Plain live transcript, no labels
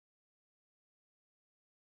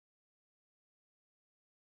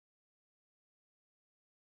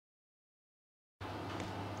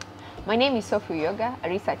My name is Sophie Uyoga, a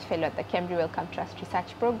research fellow at the Kemri Wellcome Trust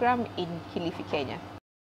Research Program in Kilifi, Kenya.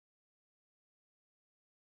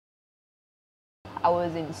 I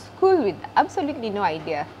was in school with absolutely no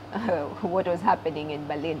idea what was happening in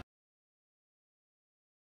Berlin.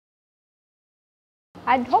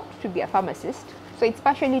 I'd hoped to be a pharmacist, so it's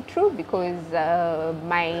partially true because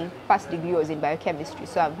my first degree was in biochemistry,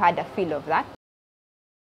 so I've had a feel of that.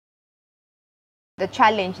 The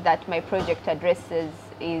challenge that my project addresses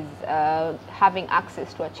is having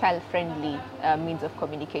access to a child-friendly means of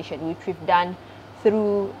communication, which we've done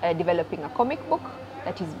through developing a comic book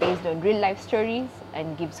that is based on real-life stories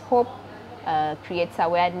and gives hope, creates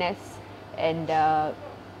awareness, and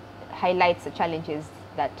highlights the challenges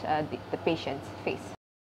that the patients face.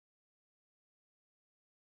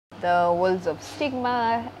 The walls of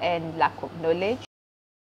stigma and lack of knowledge.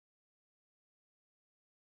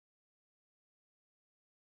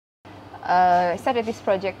 I started this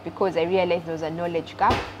project because I realized there was a knowledge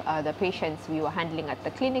gap. The patients we were handling at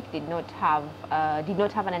the clinic did not have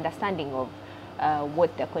an understanding of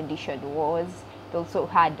what their condition was. They also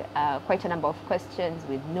had quite a number of questions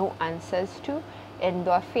with no answers to, and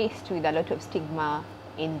they were faced with a lot of stigma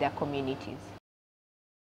in their communities.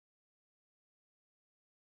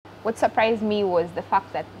 What surprised me was the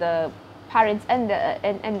fact that the parents and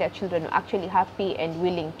their children were actually happy and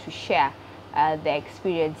willing to share their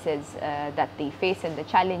experiences that they face and the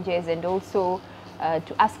challenges, and also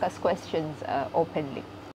to ask us questions openly.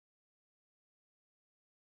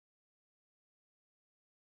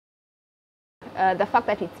 The fact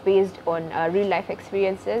that it's based on real-life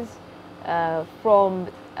experiences from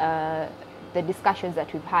the discussions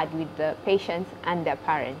that we've had with the patients and their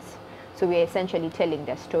parents. So we're essentially telling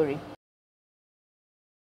their story.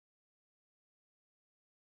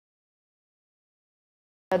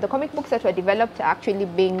 The comic books that were developed are actually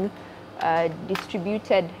being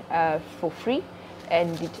distributed for free,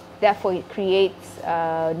 and therefore it creates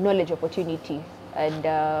knowledge opportunity, and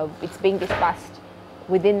it's being dispersed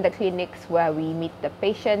within the clinics where we meet the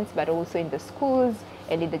patients, but also in the schools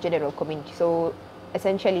and in the general community. So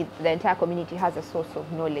essentially the entire community has a source of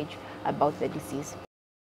knowledge about the disease.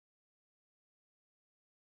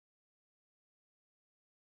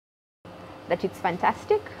 That it's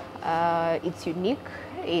fantastic, it's unique,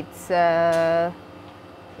 it's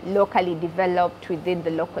locally developed within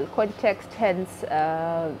the local context, hence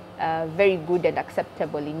a very good and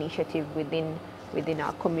acceptable initiative within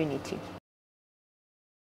our community.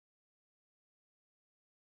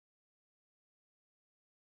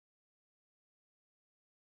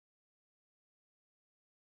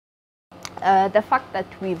 The fact that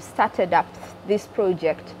we've started up this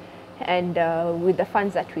project, and with the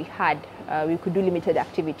funds that we had, we could do limited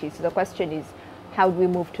activities. So the question is, how do we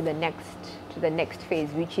move to the next phase,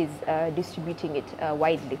 which is distributing it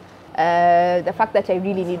widely. The fact that I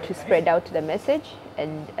really need to spread out the message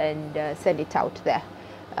and send it out there.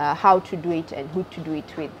 How to do it and who to do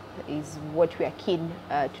it with is what we are keen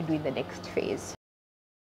to do in the next phase.